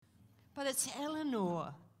But it's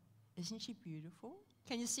Eleanor. Isn't she beautiful?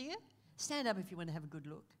 Can you see her? Stand up if you want to have a good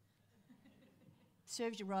look.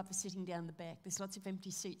 Serves you right for sitting down the back. There's lots of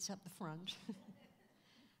empty seats up the front.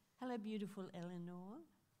 Hello, beautiful Eleanor.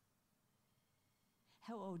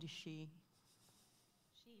 How old is she?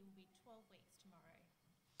 She will be 12 weeks tomorrow.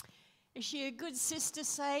 Is she a good sister,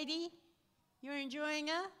 Sadie? You're enjoying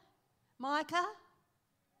her? Micah?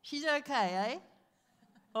 She's okay, eh?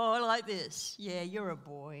 Oh, I like this. Yeah, you're a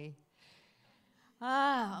boy.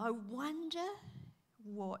 I wonder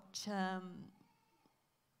what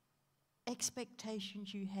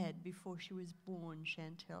expectations you had before she was born,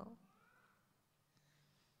 Chantel.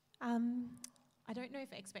 I don't know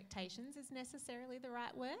if expectations is necessarily the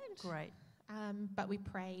right word. Great. But we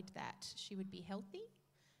prayed that she would be healthy,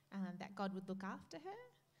 that God would look after her,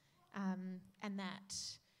 and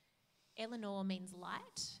that Eleanor means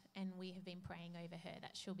light, and we have been praying over her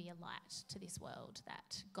that she'll be a light to this world,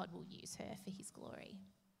 that God will use her for his glory.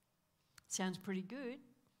 Sounds pretty good.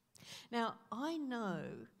 Now, I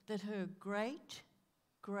know that her three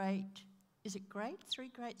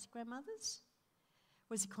great-grandmothers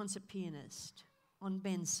was a concert pianist on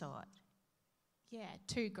Ben's side. Yeah,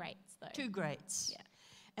 two greats though. Two greats. Yeah.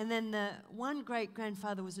 And then the one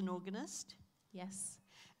great-grandfather was an organist. Yes.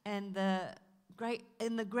 And the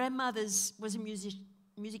grandmother's was a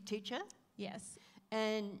music teacher. Yes.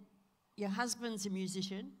 And your husband's a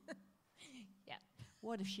musician. Yeah.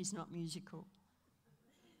 What if she's not musical?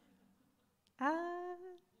 Her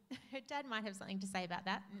dad might have something to say about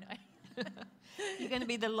that. No. You're going to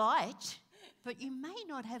be the light, but you may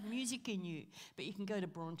not have music in you, but you can go to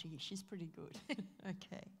Bronte. She's pretty good.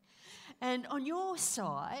 Okay. And on your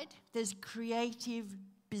side, there's creative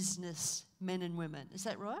business men and women. Is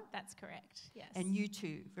that right? That's correct, yes. And you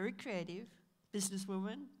too, very creative,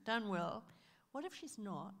 businesswoman, done well. What if she's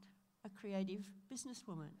not a creative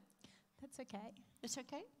businesswoman? That's okay. It's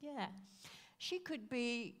okay? Yeah. She could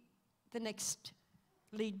be the next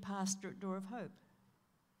lead pastor at Door of Hope.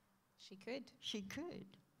 She could. She could.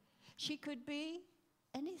 She could be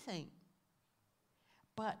anything.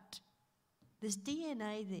 But there's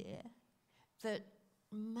DNA there that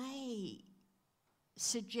may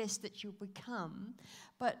suggest that you'll become,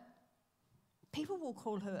 but people will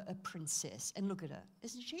call her a princess. And look at her.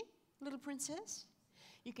 Isn't she? Little princess?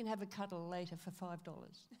 You can have a cuddle later for $5.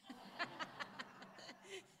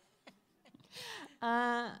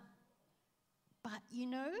 But, you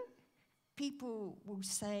know, people will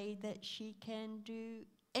say that she can do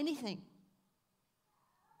anything.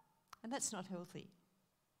 And that's not healthy.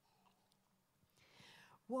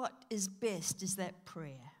 What is best is that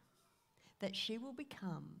prayer, that she will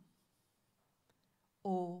become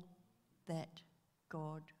all that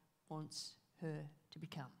God wants her to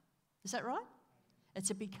become. Is that right? It's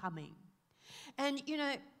a becoming. And, you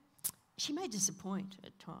know, she may disappoint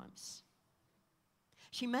at times.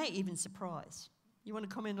 She may even surprise. You want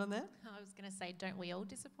to comment on that? I was going to say, don't we all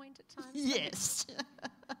disappoint at times? Yes.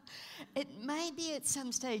 It may be at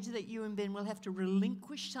some stage that you and Ben will have to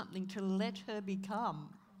relinquish something to let her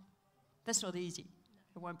become. That's not easy.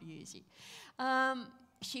 It won't be easy.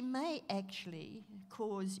 She may actually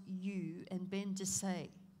cause you and Ben to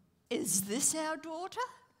say, is this our daughter?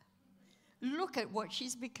 Look at what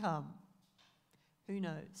she's become. Who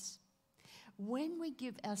knows? When we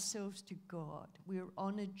give ourselves to God, we're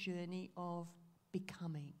on a journey of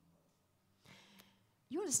becoming.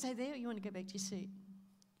 You want to stay there or you want to go back to your seat?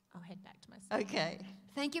 I'll head back to my seat. Okay.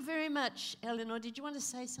 Thank you very much, Eleanor. Did you want to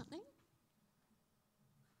say something?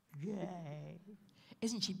 Yay.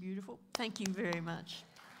 Isn't she beautiful? Thank you very much.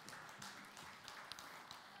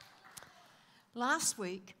 Last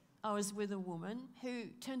week, I was with a woman who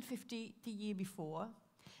turned 50 the year before,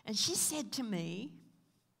 and she said to me,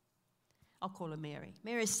 I'll call her Mary.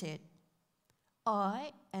 Mary said,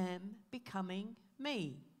 I am becoming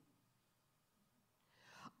me.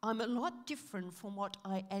 I'm a lot different from what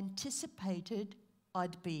I anticipated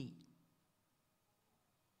I'd be.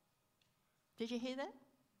 Did you hear that?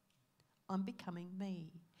 I'm becoming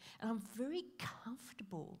me. And I'm very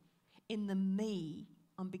comfortable in the me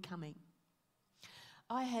I'm becoming.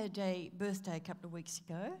 I had a birthday a couple of weeks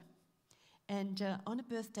ago, and on a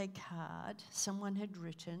birthday card, someone had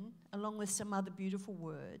written, along with some other beautiful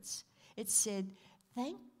words, it said,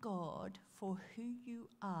 thank God for who you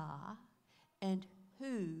are and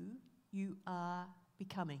who you are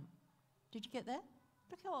becoming. Did you get that?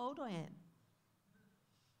 Look how old I am.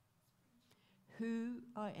 Who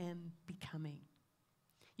I am becoming.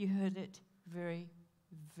 You heard it very,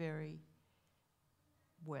 very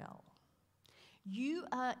well. You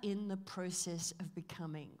are in the process of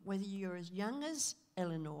becoming, whether you're as young as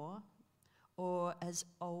Eleanor or as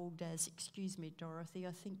old as, excuse me, Dorothy,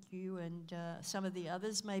 I think you and some of the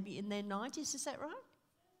others may be in their 90s, is that right?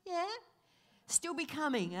 Yeah? Still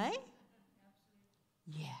becoming, eh?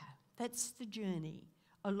 Yeah, that's the journey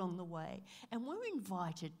along the way. And we're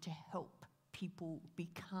invited to help people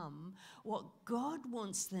become what God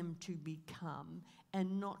wants them to become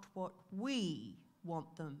and not what we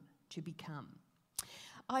want them to become.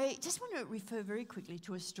 I just want to refer very quickly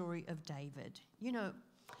to a story of David. You know,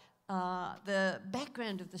 the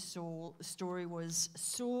background of the story was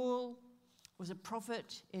Saul was a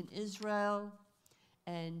prophet in Israel,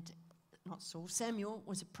 and Samuel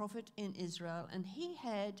was a prophet in Israel, and he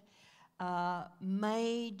had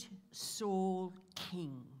made Saul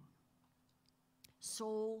king.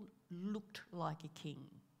 Saul looked like a king.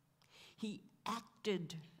 He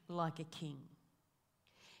acted like a king.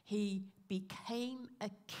 He became a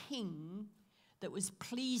king that was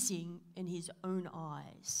pleasing in his own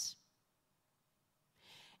eyes.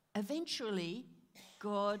 Eventually,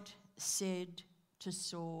 God said to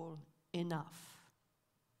Saul, "Enough.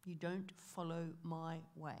 You don't follow my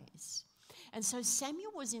ways." And so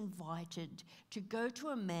Samuel was invited to go to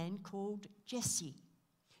a man called Jesse,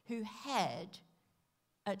 who had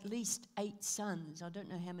at least 8 sons. I don't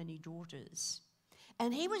know how many daughters.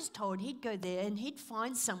 And he was told he'd go there and he'd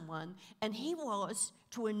find someone, and he was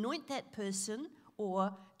to anoint that person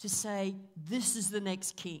or to say, "This is the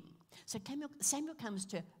next king." So Samuel comes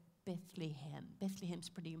to Bethlehem. Bethlehem's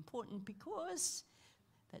pretty important because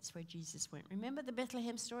that's where Jesus went. Remember the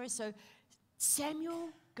Bethlehem story? So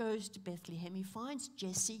Samuel goes to Bethlehem. He finds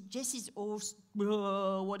Jesse. Jesse's all,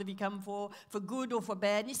 "What have you come for good or for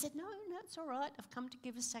bad?" And he said, no, it's all right. I've come to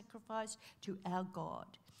give a sacrifice to our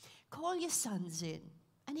God. Call your sons in.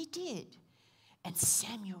 And he did. And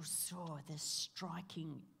Samuel saw this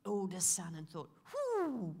striking older son and thought,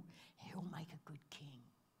 "Whoo, he'll make a good king."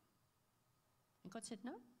 And God said,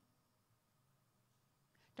 "No.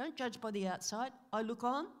 Don't judge by the outside. I look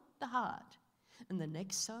on the heart." And the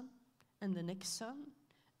next son, and the next son,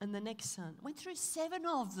 and the next son. Went through 7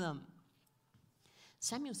 of them.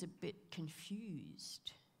 Samuel's a bit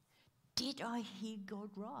confused. Did I hear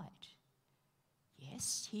God right?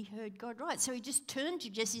 Yes, he heard God right. So he just turned to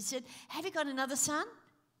Jesse and said, "Have you got another son?"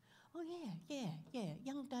 "Oh, yeah,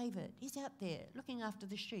 young David. He's out there looking after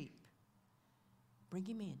the sheep." "Bring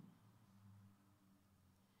him in."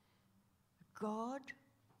 God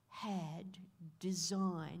had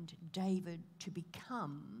designed David to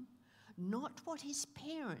become not what his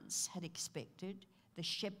parents had expected, the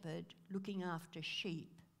shepherd looking after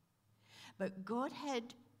sheep, but God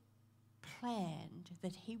had planned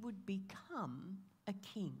that he would become a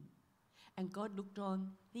king. And God looked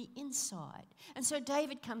on the inside. And so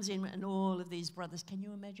David comes in and all of these brothers. Can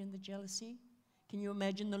you imagine the jealousy? Can you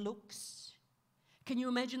imagine the looks? Can you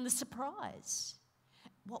imagine the surprise?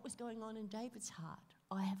 What was going on in David's heart?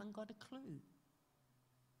 I haven't got a clue.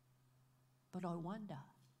 But I wonder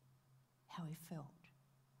how he felt.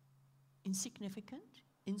 Insignificant?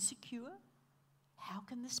 Insecure? How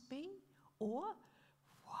can this be? Or,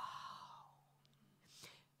 wow.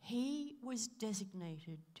 He was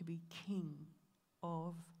designated to be king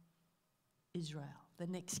of Israel, the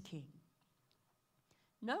next king.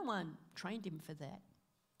 No one trained him for that.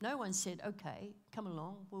 No one said, okay, come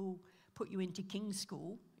along, we'll put you into king's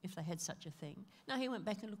school, if they had such a thing. No, he went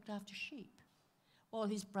back and looked after sheep while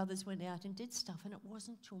his brothers went out and did stuff. And it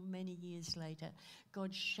wasn't until many years later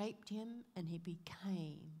God shaped him and he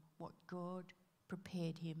became what God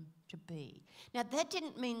prepared him to be. Now, that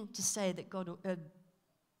didn't mean to say that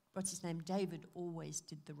David always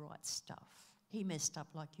did the right stuff. He messed up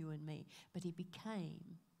like you and me, but he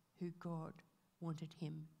became who God wanted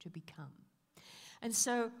him to become. And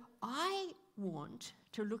so I want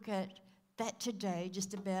to look at that today,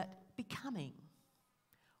 just about becoming.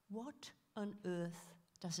 What on earth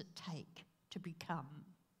does it take to become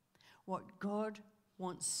what God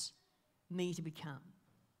wants me to become?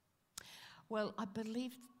 Well, I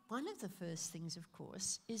believe one of the first things, of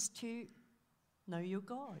course, is to know your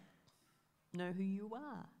God. Know who you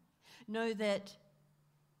are. Know that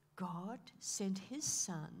God sent his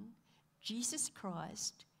Son, Jesus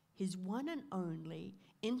Christ, his one and only,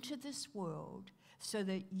 into this world so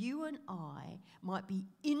that you and I might be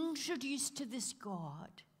introduced to this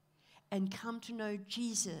God and come to know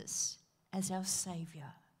Jesus as our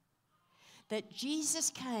Saviour. That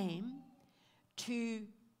Jesus came to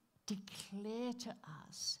declare to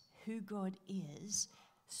us who God is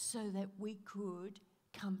so that we could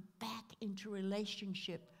come back into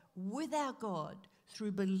relationship with our God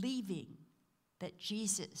through believing that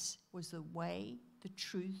Jesus was the way, the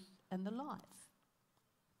truth, and the life.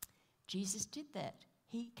 Jesus did that.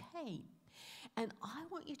 He came. And I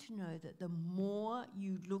want you to know that the more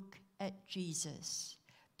you look at Jesus,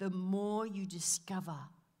 the more you discover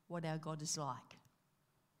what our God is like.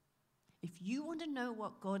 If you want to know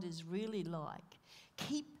what God is really like,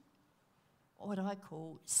 keep what I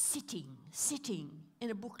call sitting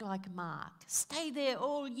in a book like Mark. Stay there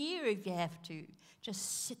all year if you have to.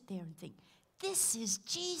 Just sit there and think, this is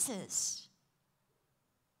Jesus.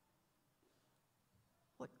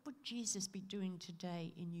 What would Jesus be doing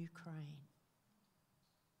today in Ukraine?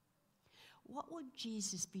 What would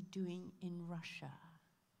Jesus be doing in Russia,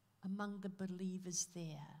 among the believers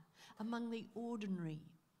there, among the ordinary,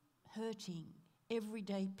 hurting,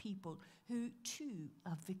 everyday people who too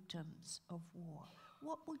are victims of war?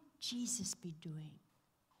 What would Jesus be doing?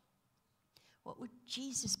 What would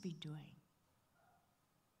Jesus be doing?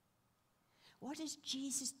 What is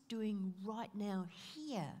Jesus doing right now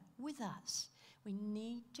here with us? We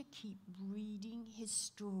need to keep reading his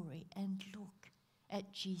story and look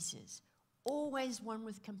at Jesus. Always one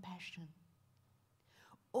with compassion.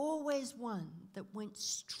 Always one that went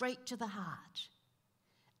straight to the heart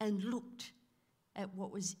and looked at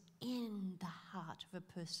what was in the heart of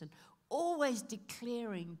a person. Always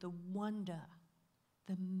declaring the wonder,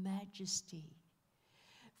 the majesty,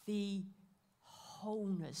 the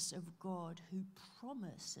wholeness of God, who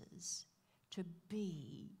promises to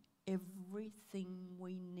be everything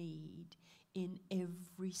we need in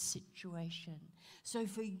every situation. So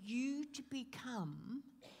for you to become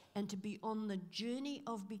and to be on the journey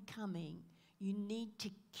of becoming, you need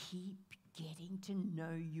to keep getting to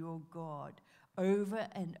know your God over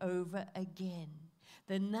and over again.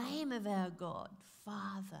 The name of our God: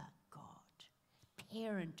 Father God,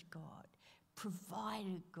 Parent God,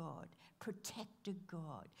 Provider God, Protector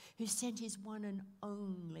God, who sent his one and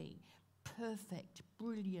only perfect,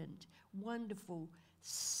 brilliant, wonderful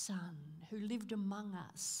Son, who lived among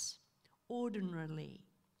us ordinarily,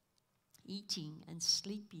 eating and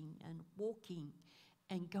sleeping and walking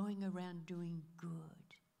and going around doing good,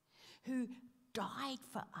 who died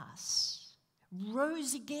for us,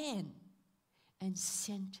 rose again, and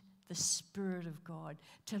sent the Spirit of God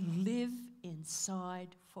to live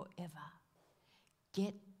inside forever.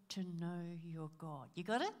 Get to know your God. You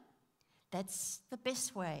got it? That's the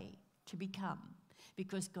best way to become,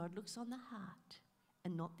 because God looks on the heart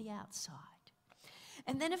and not the outside.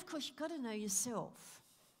 And then, of course, you've got to know yourself.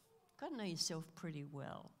 You've got to know yourself pretty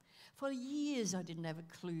well. For years, I didn't have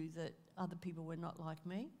a clue that other people were not like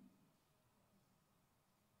me.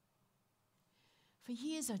 For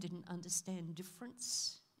years, I didn't understand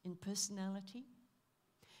difference in personality.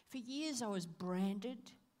 For years, I was branded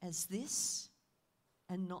as this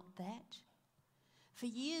and not that. For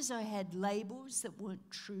years, I had labels that weren't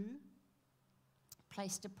true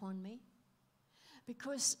placed upon me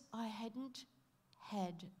because I hadn't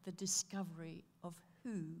had the discovery of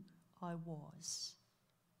who I was.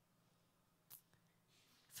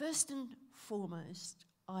 First and foremost,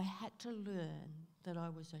 I had to learn that I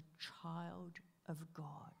was a child of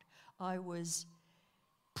God. I was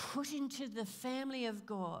put into the family of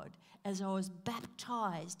God as I was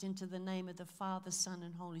baptized into the name of the Father, Son,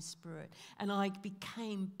 and Holy Spirit. And I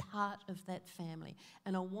became part of that family.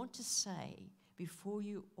 And I want to say before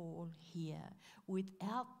you all here,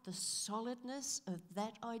 without the solidness of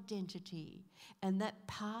that identity and that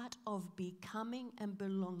part of becoming and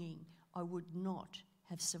belonging, I would not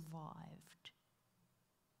have survived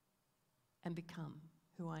and become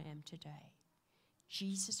who I am today.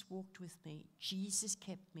 Jesus walked with me. Jesus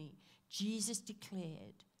kept me. Jesus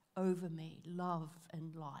declared over me love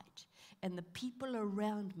and light. And the people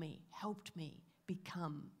around me helped me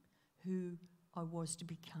become who I was to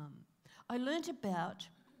become. I learnt about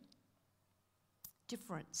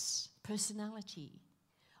difference, personality.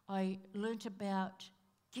 I learnt about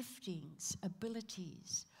giftings,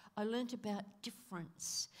 abilities. I learnt about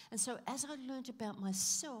difference. And so as I learnt about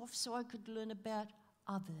myself, so I could learn about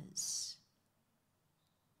others.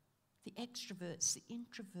 The extroverts, the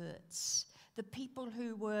introverts, the people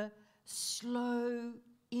who were slow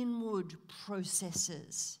inward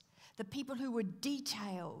processors, the people who were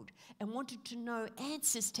detailed and wanted to know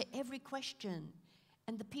answers to every question,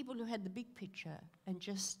 and the people who had the big picture and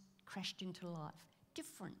just crashed into life.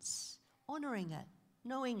 Difference, honouring it,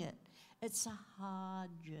 knowing it. It's a hard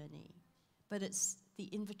journey, but it's the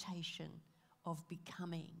invitation of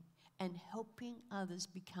becoming and helping others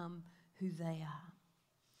become who they are.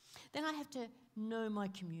 Then I have to know my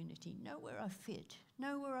community, know where I fit,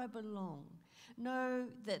 know where I belong, know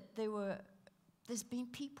that there's been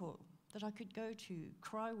people that I could go to,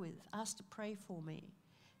 cry with, ask to pray for me,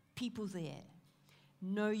 people there.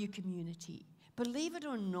 Know your community. Believe it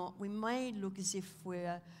or not, we may look as if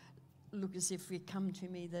we're look as if you come to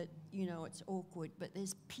me that, it's awkward, but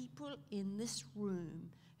there's people in this room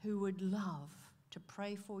who would love to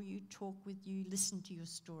pray for you, talk with you, listen to your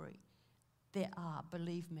story. There are,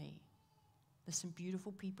 believe me. There's some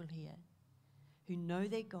beautiful people here who know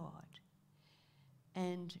their God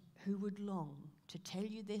and who would long to tell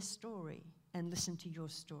you their story and listen to your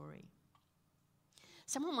story.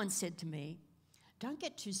 Someone once said to me, don't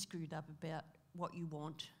get too screwed up about what you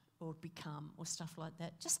want or become or stuff like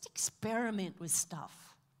that. Just experiment with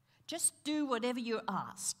stuff. Just do whatever you're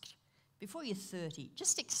asked. Before you're 30,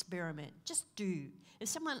 just experiment. Just do. If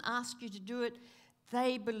someone asks you to do it,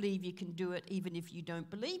 they believe you can do it even if you don't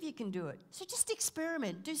believe you can do it. So just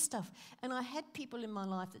experiment, do stuff. And I had people in my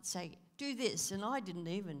life that say, do this, and I didn't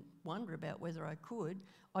even wonder about whether I could.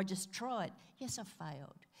 I just tried. Yes, I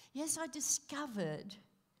failed. Yes, I discovered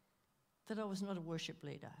that I was not a worship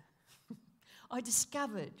leader. I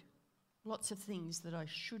discovered lots of things that I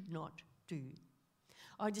should not do.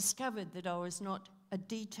 I discovered that I was not a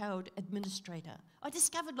detailed administrator. I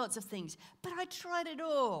discovered lots of things, but I tried it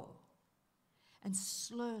all. And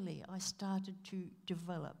slowly I started to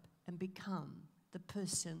develop and become the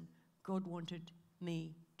person God wanted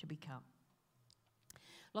me to become.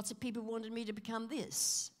 Lots of people wanted me to become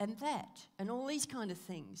this and that and all these kind of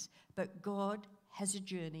things, but God has a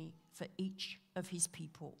journey for each of his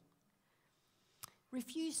people.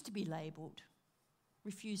 Refuse to be labelled.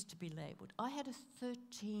 Refuse to be labelled. I had a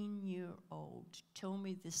 13-year-old tell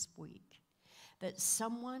me this week that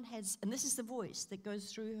someone has, and this is the voice that goes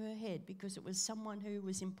through her head because it was someone who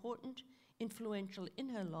was important, influential in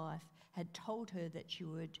her life, had told her that she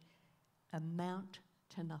would amount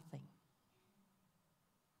to nothing.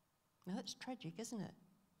 Now that's tragic, isn't it?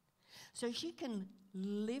 So she can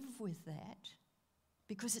live with that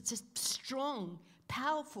because it's a strong,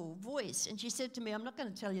 powerful voice. And she said to me, I'm not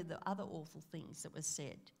going to tell you the other awful things that were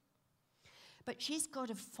said, but she's got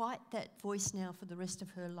to fight that voice now for the rest of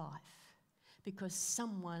her life because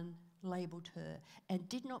someone labelled her and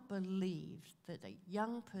did not believe that a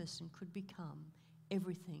young person could become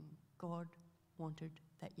everything God wanted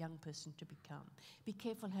that young person to become. Be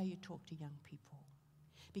careful how you talk to young people.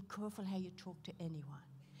 Be careful how you talk to anyone,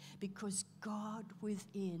 because God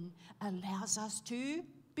within allows us to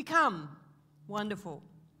become wonderful.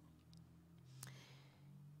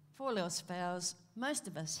 If all else fails, most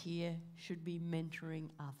of us here should be mentoring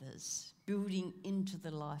others, building into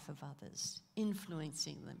the life of others,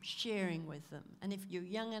 influencing them, sharing with them. And if you're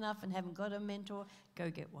young enough and haven't got a mentor, go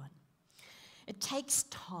get one. It takes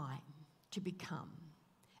time to become,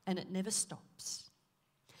 and it never stops.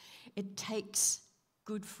 It takes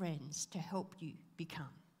good friends to help you become.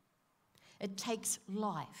 It takes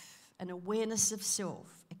life and awareness of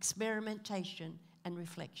self, experimentation and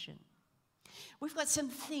reflection. We've got some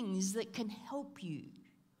things that can help you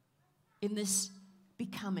in this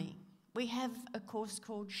becoming. We have a course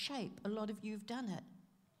called Shape. A lot of you have done it.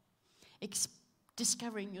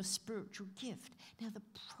 Discovering your spiritual gift. Now the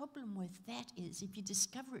problem with that is if you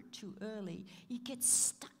discover it too early, you get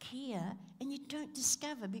stuck here and you don't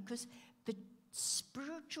discover, because the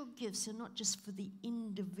spiritual gifts are not just for the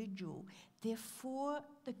individual, they're for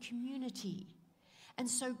the community. And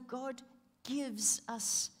so God gives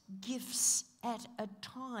us gifts at a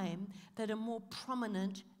time that are more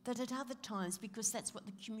prominent than at other times, because that's what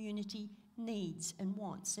the community needs and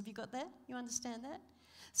wants. Have you got that? You understand that?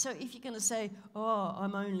 So if you're going to say, oh,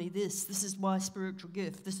 I'm only this is my spiritual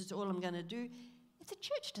gift, this is all I'm going to do, the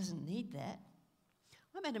church doesn't need that.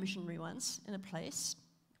 I met a missionary once in a place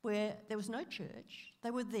where there was no church.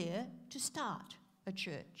 They were there to start a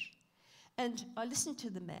church. And I listened to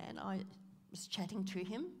the man. I was chatting to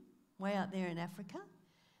him way out there in Africa.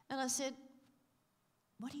 And I said,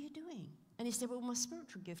 what are you doing? And he said, well, my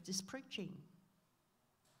spiritual gift is preaching.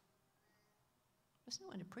 There's no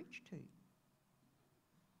one to preach to.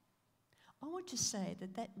 I want to say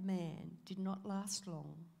that that man did not last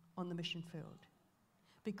long on the mission field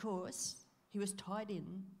because he was tied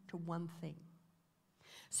in to one thing.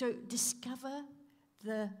 So discover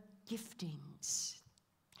the giftings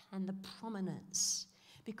and the prominence,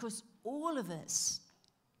 because all of us,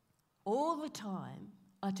 all the time,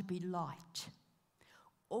 are to be light.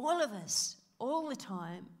 All of us, all the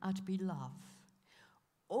time, are to be love.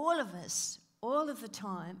 All of us, all of the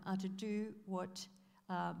time, are to do what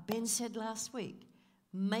Ben said last week,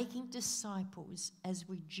 making disciples as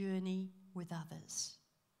we journey with others.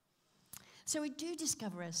 So we do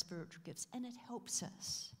discover our spiritual gifts, and it helps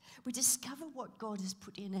us. We discover what God has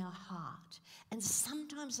put in our heart. And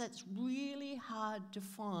sometimes that's really hard to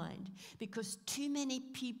find because too many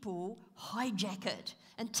people hijack it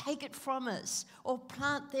and take it from us or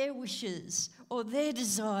plant their wishes or their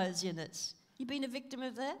desires in us. You been a victim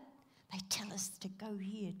of that? They tell us to go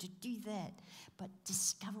here, to do that. But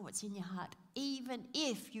discover what's in your heart, even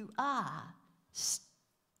if you are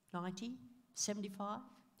 90, 75,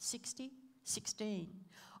 60, 16.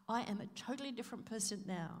 I am a totally different person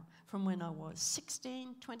now from when I was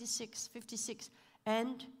 16, 26, 56,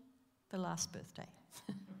 and the last birthday.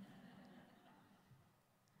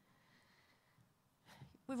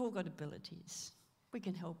 We've all got abilities. We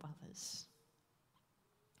can help others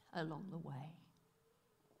along the way.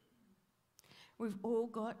 We've all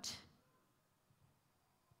got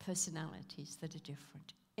personalities that are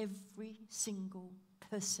different. Every single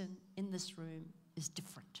person in this room is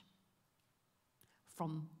different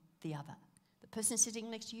from the other. The person sitting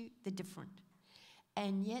next to you, they're different.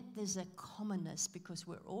 And yet there's a commonness because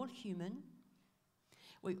we're all human.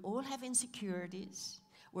 We all have insecurities.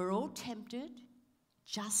 We're all tempted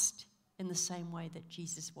just in the same way that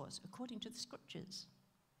Jesus was, according to the scriptures.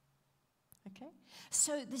 Okay?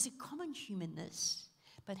 So there's a common humanness,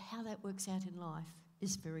 but how that works out in life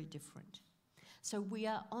is very different. So we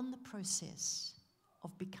are on the process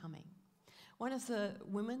of becoming. One of the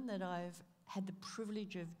women that I've had the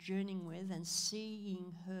privilege of journeying with and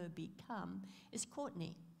seeing her become is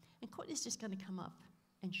Courtney. And Courtney's just going to come up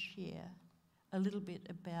and share a little bit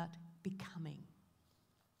about becoming.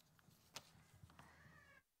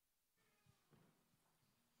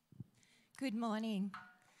 Good morning.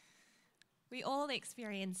 We all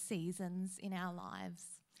experience seasons in our lives.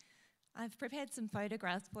 I've prepared some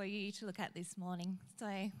photographs for you to look at this morning.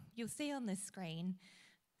 So you'll see on the screen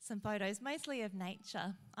some photos, mostly of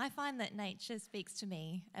nature. I find that nature speaks to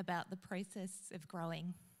me about the process of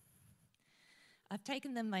growing. I've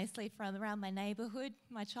taken them mostly from around my neighbourhood,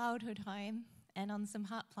 my childhood home, and on some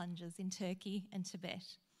heart plungers in Turkey and Tibet.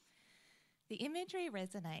 The imagery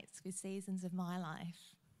resonates with seasons of my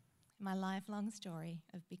life, my lifelong story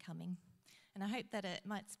of becoming. And I hope that it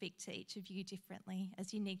might speak to each of you differently,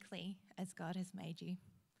 as uniquely as God has made you.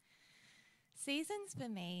 Seasons for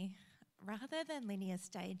me, rather than linear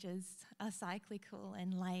stages, are cyclical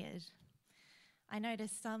and layered. I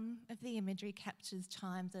notice some of the imagery captures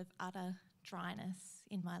times of utter dryness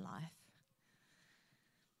in my life.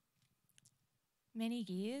 Many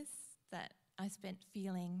years that I spent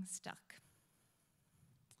feeling stuck.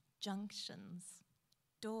 Junctions,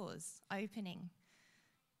 doors opening,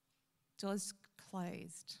 doors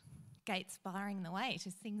closed, gates barring the way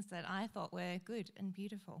to things that I thought were good and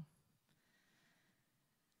beautiful.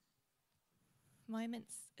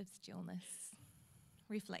 Moments of stillness,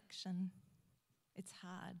 reflection. It's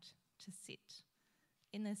hard to sit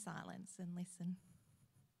in the silence and listen.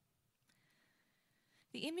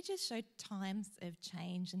 The images show times of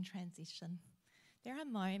change and transition. There are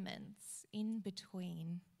moments in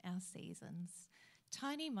between our seasons,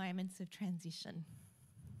 tiny moments of transition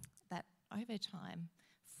that over time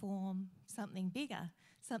form something bigger,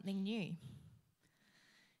 something new.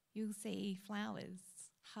 You'll see flowers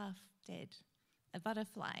half dead, a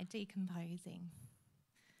butterfly decomposing,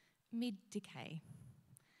 mid-decay.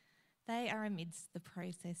 They are amidst the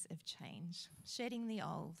process of change, shedding the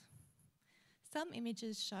old. Some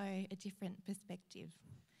images show a different perspective,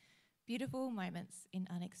 beautiful moments in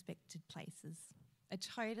unexpected places, a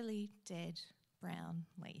totally dead brown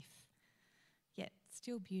leaf, yet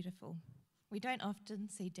still beautiful. We don't often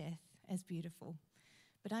see death as beautiful,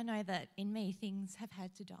 but I know that in me things have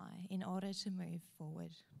had to die in order to move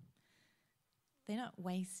forward. They're not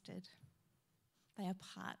wasted. They are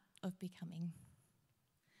part of becoming.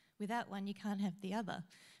 Without one, you can't have the other.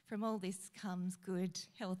 From all this comes good,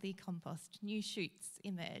 healthy compost. New shoots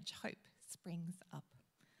emerge. Hope springs up.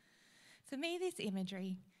 For me, this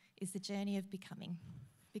imagery is the journey of becoming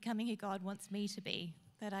who God wants me to be,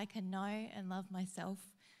 that I can know and love myself,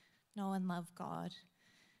 know and love God,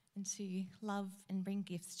 and to love and bring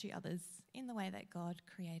gifts to others in the way that God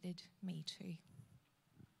created me to.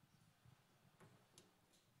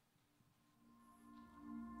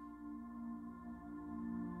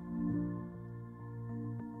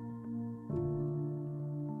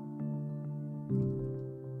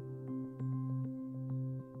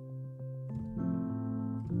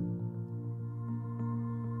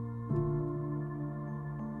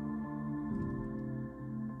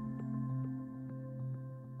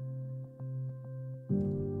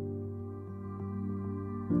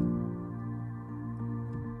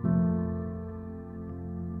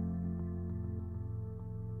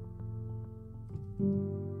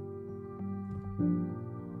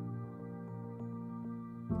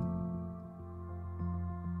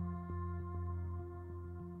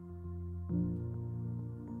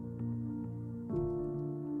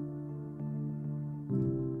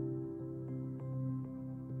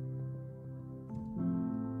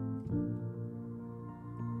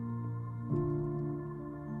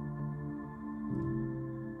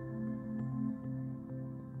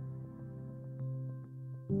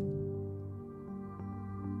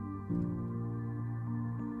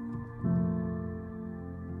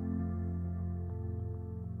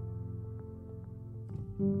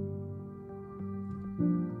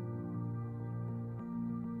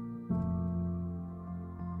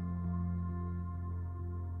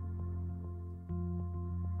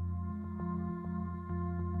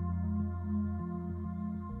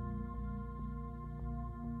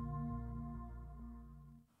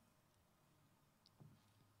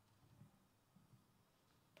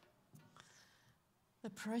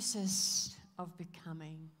 process of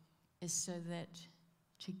becoming is so that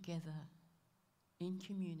together in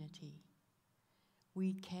community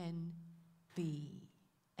we can be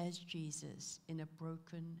as Jesus in a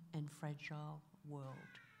broken and fragile world.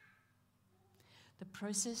 The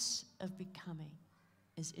process of becoming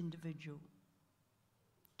is individual,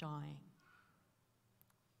 dying,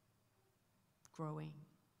 growing,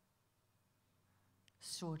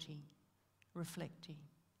 sorting, reflecting.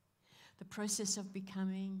 The process of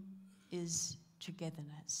becoming is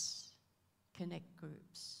togetherness, connect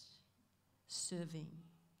groups, serving,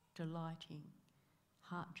 delighting,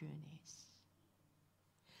 heart journeys.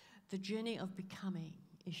 The journey of becoming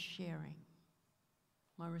is sharing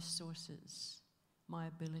my resources, my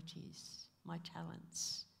abilities, my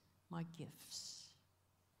talents, my gifts.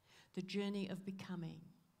 The journey of becoming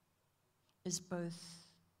is both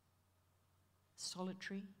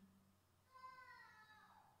solitary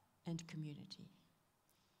and community.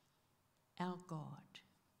 Our God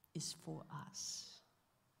is for us.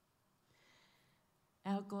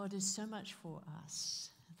 Our God is so much for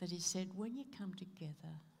us that he said, when you come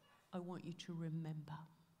together, I want you to remember.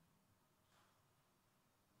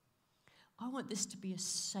 I want this to be a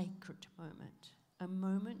sacred moment, a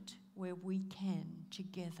moment where we can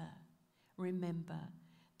together remember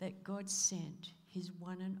that God sent his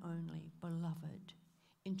one and only beloved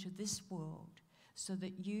into this world so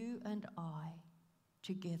that you and I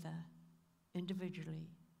together, individually,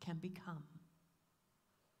 can become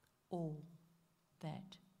all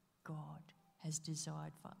that God has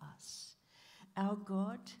desired for us. Our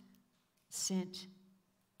God sent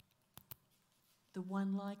the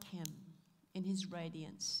one like him in his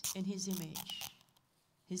radiance, in his image,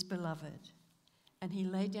 his beloved, and he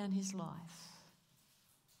laid down his life.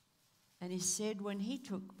 And he said when he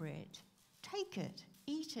took bread, take it,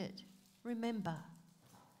 eat it, remember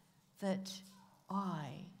that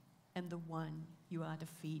I am the one you are to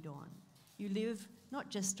feed on. You live not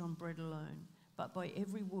just on bread alone, but by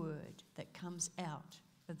every word that comes out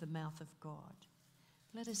of the mouth of God.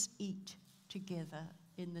 Let us eat together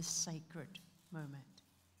in this sacred moment.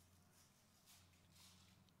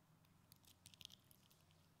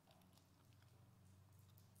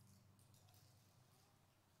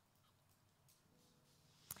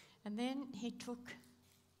 And then he took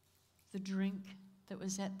the drink that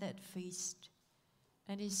was at that feast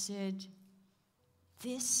and he said,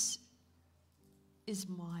 this is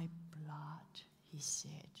my blood, he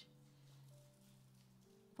said.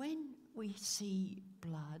 When we see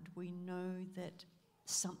blood, we know that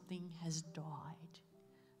something has died.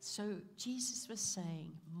 So Jesus was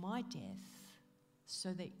saying, my death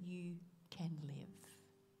so that you can live.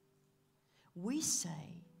 We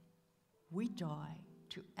say we die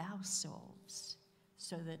to ourselves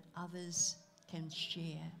so that others can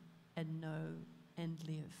share and know and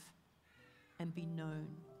live and be known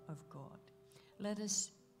of God. Let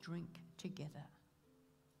us drink together.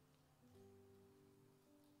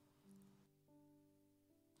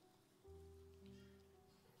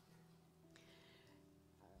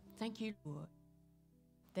 Thank you, Lord,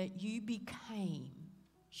 that you became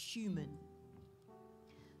human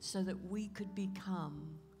so that we could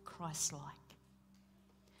become Christ-like.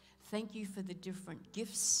 Thank you for the different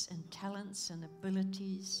gifts and talents and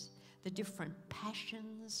abilities, the different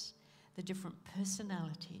passions, the different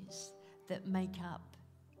personalities that make up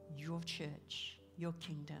your church, your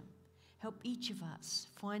kingdom. Help each of us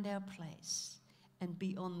find our place and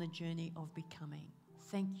be on the journey of becoming.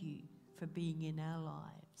 Thank you for being in our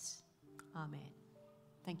lives. Amen.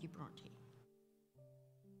 Thank you, Bronte.